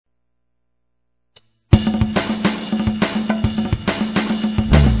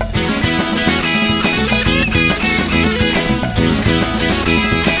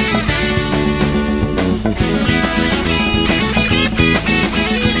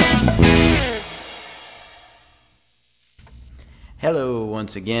Hello,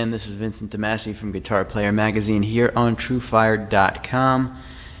 once again, this is Vincent DeMasi from Guitar Player Magazine here on TrueFire.com,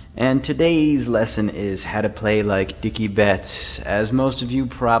 and today's lesson is how to play like Dickey Betts. As most of you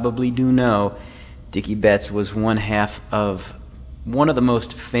probably do know, Dickey Betts was one half of one of the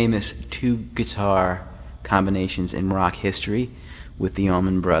most famous two-guitar combinations in rock history with the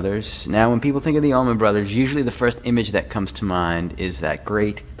Allman Brothers. Now, when people think of the Allman Brothers, usually the first image that comes to mind is the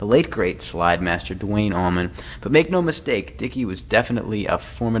late great slide master Duane Allman. But make no mistake, Dickey was definitely a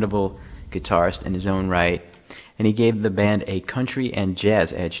formidable guitarist in his own right, and he gave the band a country and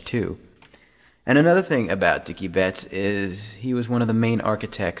jazz edge too. And another thing about Dickey Betts is he was one of the main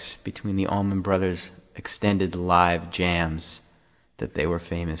architects between the Allman Brothers' extended live jams that they were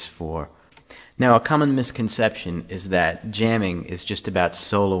famous for. Now, a common misconception is that jamming is just about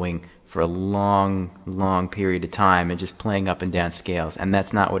soloing for a long period of time and just playing up and down scales, and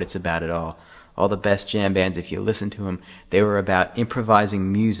that's not what it's about at all. All the best jam bands, if you listen to them, they were about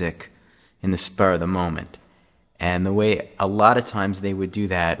improvising music in the spur of the moment. And the way a lot of times they would do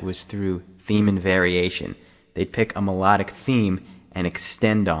that was through theme and variation. They'd pick a melodic theme and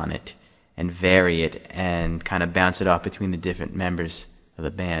extend on it and vary it and kind of bounce it off between the different members of the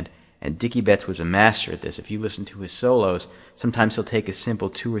band. And Dickey Betts was a master at this. If you listen to his solos, sometimes he'll take a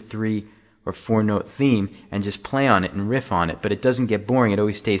simple 2 or 3 or 4 note theme and just play on it and riff on it, but it doesn't get boring. It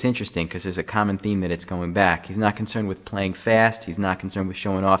always stays interesting because there's a common theme that it's going back. He's not concerned with playing fast. He's not concerned with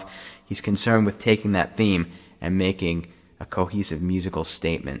showing off. He's concerned with taking that theme and making a cohesive musical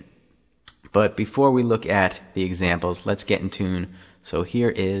statement. But before we look at the examples, let's get in tune. So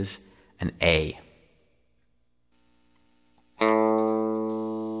here is an A.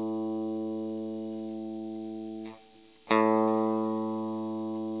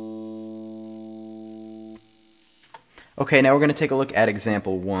 Okay, now we're going to take a look at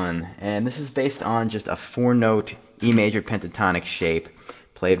example 1, and this is based on just a 4-note E major pentatonic shape,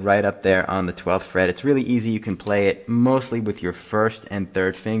 played right up there on the 12th fret. It's really easy. You can play it mostly with your first and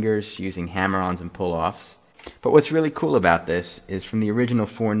third fingers using hammer-ons and pull-offs. But what's really cool about this is from the original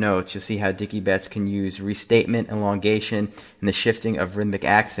 4 notes, you'll see how Dickey Betts can use restatement, elongation, and the shifting of rhythmic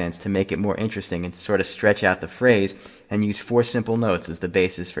accents to make it more interesting and to sort of stretch out the phrase and use 4 simple notes as the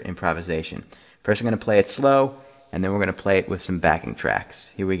basis for improvisation. First, I'm going to play it slow, and then we're going to play it with some backing tracks.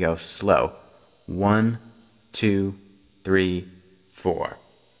 Here we go, slow. 1, 2, 3, 4.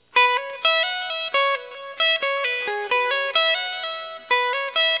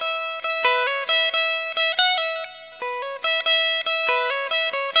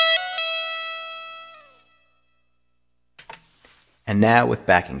 And now with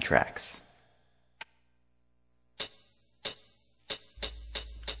backing tracks.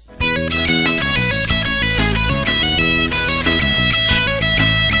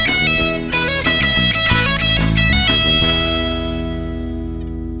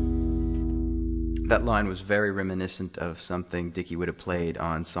 That line was very reminiscent of something Dickey would have played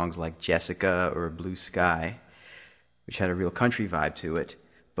on songs like Jessica or Blue Sky, which had a real country vibe to it.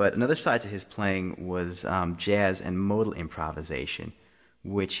 But another side to his playing was jazz and modal improvisation,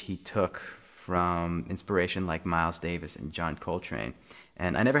 which he took from inspiration like Miles Davis and John Coltrane.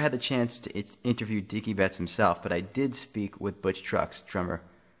 And I never had the chance to interview Dickey Betts himself, but I did speak with Butch Trucks, drummer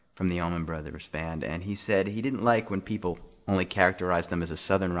from the Allman Brothers Band, and he said he didn't like when people only characterized them as a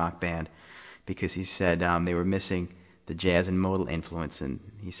southern rock band, because he said they were missing the jazz and modal influence. And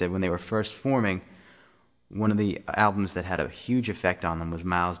he said when they were first forming, one of the albums that had a huge effect on them was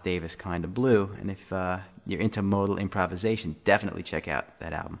Miles Davis' Kind of Blue. And if you're into modal improvisation, definitely check out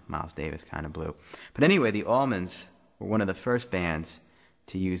that album, Miles Davis' Kind of Blue. But anyway, the Allmans were one of the first bands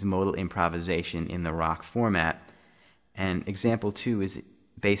to use modal improvisation in the rock format. And example 2 is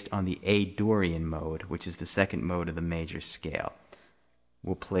based on the A Dorian mode, which is the second mode of the major scale.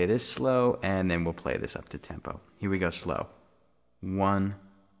 We'll play this slow, and then we'll play this up to tempo. Here we go, slow. 1,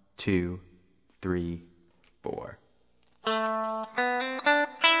 2, 3, 4.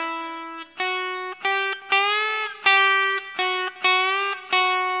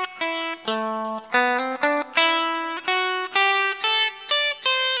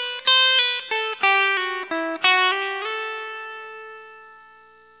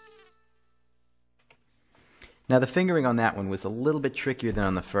 Now the fingering on that one was a little bit trickier than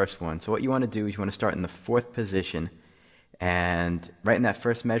on the first one. So what you want to do is you want to start in the 4th position, and right in that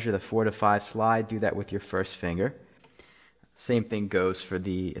first measure, the 4 to 5 slide, do that with your first finger. Same thing goes for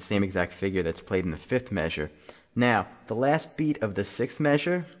the same exact figure that's played in the 5th measure. Now, the last beat of the 6th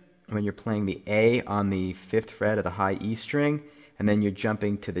measure, when you're playing the A on the 5th fret of the high E string, and then you're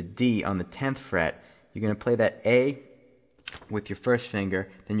jumping to the D on the 10th fret, you're going to play that A with your first finger,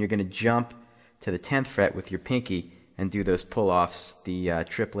 then you're going to jump to the 10th fret with your pinky, and do those pull-offs, the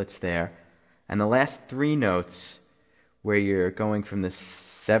triplets there. And the last three notes, where you're going from the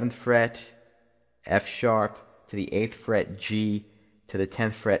 7th fret, F sharp, to the 8th fret, G, to the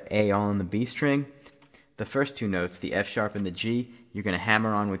 10th fret, A, all on the B string. The first two notes, the F sharp and the G, you're going to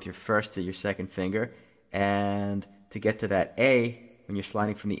hammer on with your first to your second finger. And to get to that A, when you're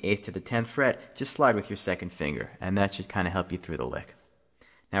sliding from the 8th to the 10th fret, just slide with your second finger. And that should kind of help you through the lick.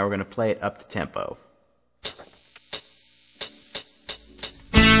 Now we're going to play it up to tempo.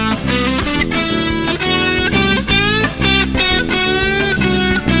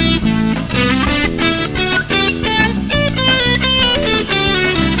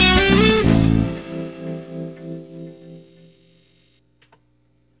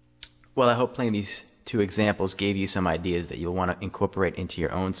 Well, I hope playing these two examples gave you some ideas that you'll want to incorporate into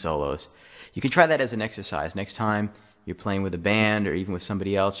your own solos. You can try that as an exercise. Next time you're playing with a band or even with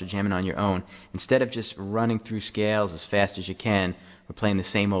somebody else or jamming on your own, instead of just running through scales as fast as you can or playing the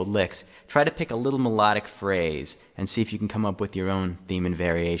same old licks, try to pick a little melodic phrase and see if you can come up with your own theme and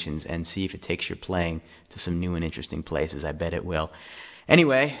variations and see if it takes your playing to some new and interesting places. I bet it will.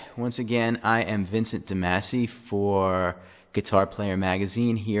 Anyway, once again, I am Vincent DeMasi for Guitar Player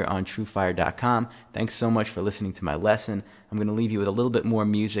Magazine here on TrueFire.com. Thanks so much for listening to my lesson. I'm going to leave you with a little bit more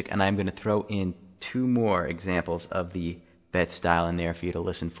music, and I'm going to throw in two more examples of the bet style in there for you to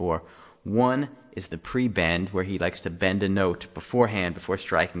listen for. One is the pre-bend, where he likes to bend a note beforehand, before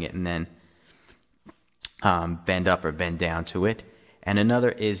striking it, and then bend up or bend down to it. And another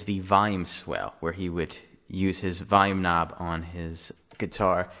is the volume swell, where he would use his volume knob on his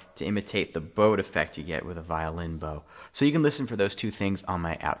guitar to imitate the bowed effect you get with a violin bow. So you can listen for those two things on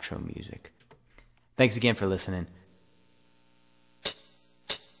my outro music. Thanks again for listening.